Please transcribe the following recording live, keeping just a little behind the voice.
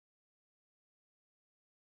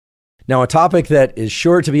Now, a topic that is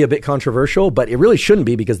sure to be a bit controversial, but it really shouldn't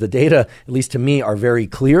be because the data, at least to me, are very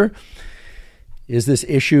clear, is this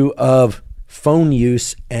issue of phone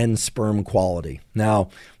use and sperm quality. Now,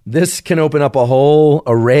 this can open up a whole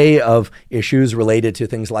array of issues related to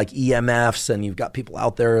things like EMFs, and you've got people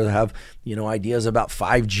out there that have, ideas about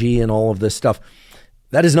 5G and all of this stuff.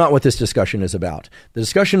 That is not what this discussion is about. The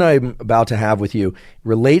discussion I'm about to have with you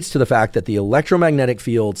relates to the fact that the electromagnetic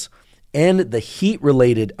fields and the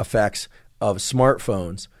heat-related effects of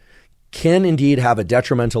smartphones can indeed have a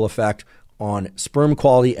detrimental effect on sperm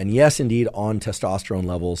quality and, yes, indeed, on testosterone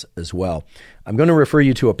levels as well. I'm going to refer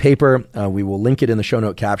you to a paper. We will link it in the show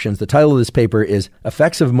note captions. The title of this paper is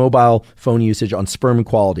Effects of Mobile Phone Usage on Sperm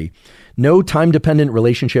Quality. No time-dependent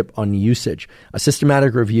relationship on usage, a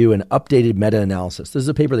systematic review and updated meta-analysis. This is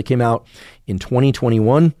a paper that came out in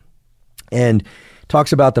 2021 and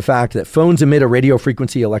talks about the fact that phones emit a radio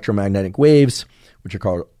frequency electromagnetic waves, which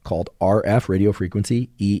are called RF, radio frequency,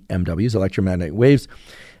 EMWs, electromagnetic waves,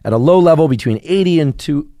 at a low level between 80 and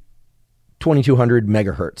 2200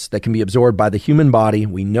 megahertz that can be absorbed by the human body.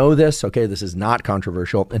 We know this, okay, this is not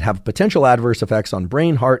controversial, and have potential adverse effects on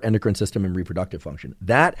brain, heart, endocrine system, and reproductive function.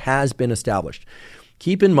 That has been established.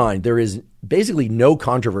 Keep in mind, there is basically no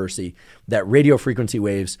controversy that radio frequency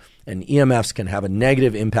waves and EMFs can have a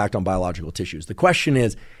negative impact on biological tissues. The question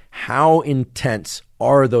is, how intense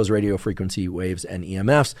are those radio frequency waves and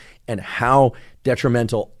EMFs, and how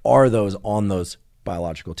detrimental are those on those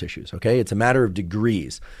biological tissues? Okay, it's a matter of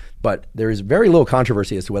degrees, but there is very little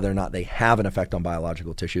controversy as to whether or not they have an effect on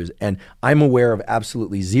biological tissues. And I'm aware of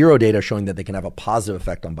absolutely zero data showing that they can have a positive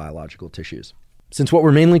effect on biological tissues. Since what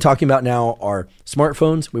we're mainly talking about now are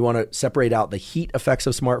smartphones, we want to separate out the heat effects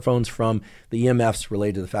of smartphones from the EMFs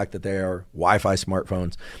related to the fact that they are Wi-Fi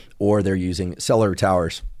smartphones or they're using cellular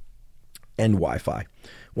towers and Wi-Fi.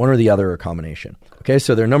 One or the other or a combination. Okay,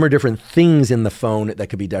 so there are a number of different things in the phone that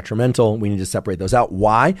could be detrimental. We need to separate those out.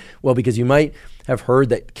 Why? Well, because you might have heard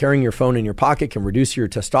that carrying your phone in your pocket can reduce your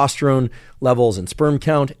testosterone levels and sperm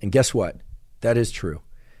count. And guess what? That is true.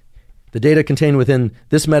 The data contained within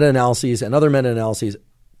this meta-analyses and other meta-analyses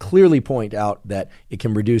clearly point out that it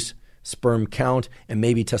can reduce sperm count and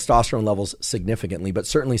maybe testosterone levels significantly, but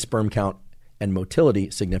certainly sperm count and motility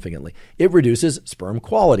significantly. It reduces sperm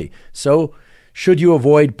quality. So should you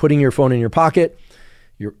avoid putting your phone in your pocket?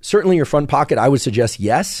 Certainly your front pocket, I would suggest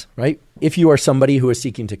yes, right? If you are somebody who is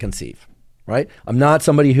seeking to conceive, right? I'm not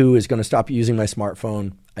somebody who is going to stop using my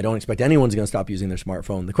smartphone. I don't expect anyone's going to stop using their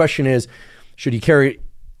smartphone. The question is, should you carry it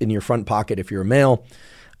in your front pocket if you're a male?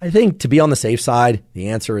 I think to be on the safe side, the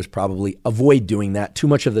answer is probably avoid doing that too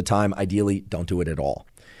much of the time. Ideally, don't do it at all.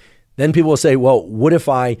 Then people will say, well, what if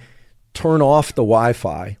I turn off the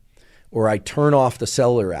Wi-Fi or I turn off the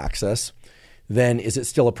cellular access? Then is it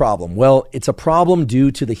still a problem? Well, it's a problem due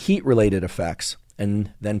to the heat-related effects.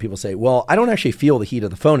 And then people say, well, I don't actually feel the heat of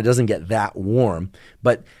the phone. It doesn't get that warm.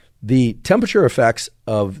 But the temperature effects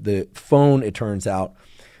of the phone, it turns out,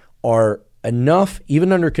 are enough,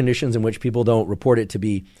 even under conditions in which people don't report it to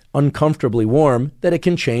be uncomfortably warm, that it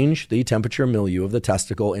can change the temperature milieu of the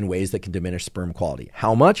testicle in ways that can diminish sperm quality.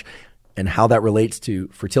 How much and how that relates to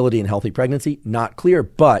fertility and healthy pregnancy, not clear.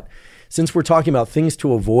 But since we're talking about things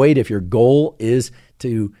to avoid if your goal is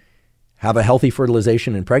to have a healthy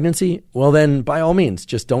fertilization and pregnancy, well then by all means,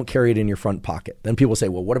 just don't carry it in your front pocket. Then people say,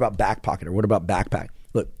 well, what about back pocket or what about backpack?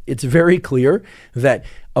 Look, it's very clear that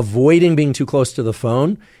avoiding being too close to the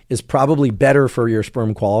phone is probably better for your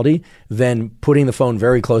sperm quality than putting the phone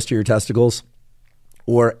very close to your testicles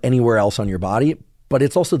or anywhere else on your body. But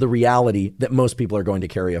it's also the reality that most people are going to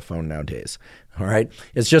carry a phone nowadays. All right.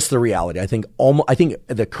 It's just the reality. I think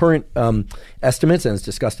the current estimates, and it's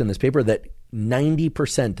discussed in this paper, that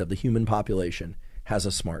 90% of the human population has a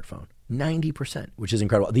smartphone. 90%, which is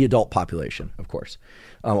incredible. The adult population, of course,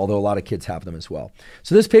 although a lot of kids have them as well.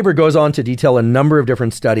 So this paper goes on to detail a number of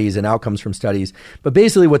different studies and outcomes from studies. But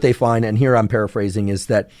basically what they find, and here I'm paraphrasing, is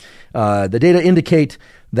that the data indicate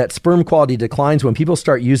that sperm quality declines when people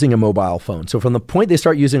start using a mobile phone. So from the point they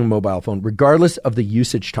start using a mobile phone, regardless of the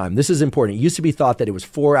usage time, this is important. It used to be thought that it was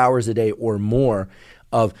 4 hours a day or more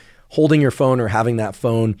of holding your phone or having that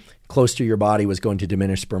phone close to your body was going to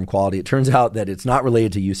diminish sperm quality. It turns out that it's not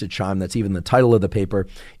related to usage time. That's even the title of the paper.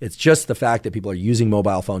 It's just the fact that people are using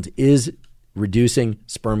mobile phones is reducing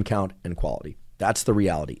sperm count and quality. That's the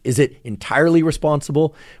reality. Is it entirely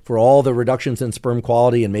responsible for all the reductions in sperm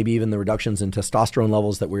quality and maybe even the reductions in testosterone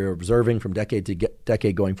levels that we're observing from decade to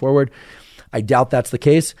decade going forward? I doubt that's the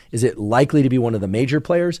case. Is it likely to be one of the major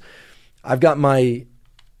players? I've got my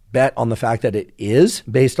bet on the fact that it is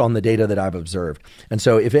based on the data that I've observed. And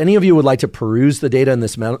so if any of you would like to peruse the data in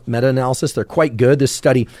this meta-analysis, they're quite good. This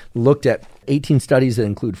study looked at 18 studies that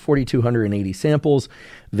include 4,280 samples.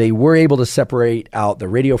 They were able to separate out the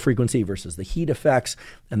radio frequency versus the heat effects,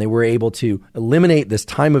 and they were able to eliminate this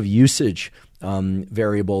time of usage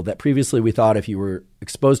variable that previously we thought if you were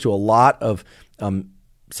exposed to a lot of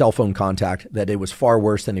cell phone contact, that it was far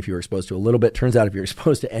worse than if you were exposed to a little bit. Turns out if you're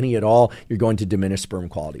exposed to any at all, you're going to diminish sperm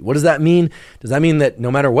quality. What does that mean? Does that mean that no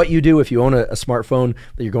matter what you do, if you own a smartphone,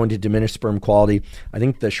 that you're going to diminish sperm quality? I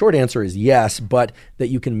think the short answer is yes, but that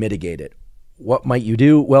you can mitigate it. What might you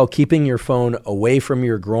do? Well, keeping your phone away from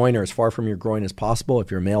your groin or as far from your groin as possible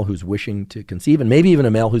if you're a male who's wishing to conceive, and maybe even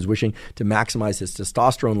a male who's wishing to maximize his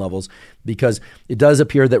testosterone levels, because it does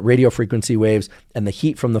appear that radio frequency waves and the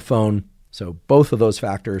heat from the phone, so both of those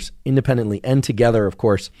factors independently and together, of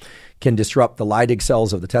course, can disrupt the Leydig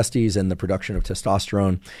cells of the testes and the production of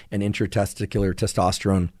testosterone. And intratesticular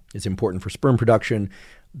testosterone is important for sperm production.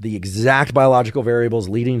 The exact biological variables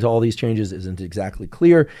leading to all these changes isn't exactly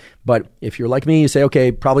clear. But if you're like me, you say,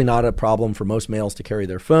 okay, probably not a problem for most males to carry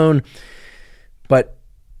their phone, but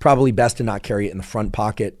probably best to not carry it in the front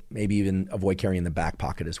pocket, maybe even avoid carrying the back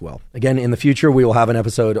pocket as well. Again, in the future, we will have an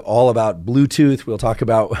episode all about Bluetooth. We'll talk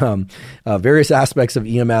about various aspects of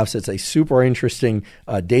EMFs. It's a super interesting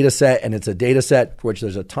data set, and it's a data set for which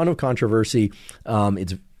there's a ton of controversy.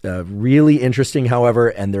 It's really interesting, however,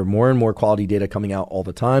 and there are more and more quality data coming out all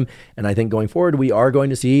the time. And I think going forward, we are going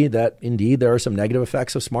to see that indeed there are some negative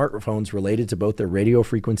effects of smartphones related to both their radio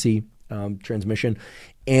frequency transmission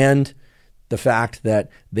and the fact that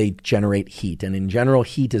they generate heat. And in general,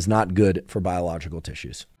 heat is not good for biological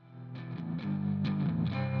tissues.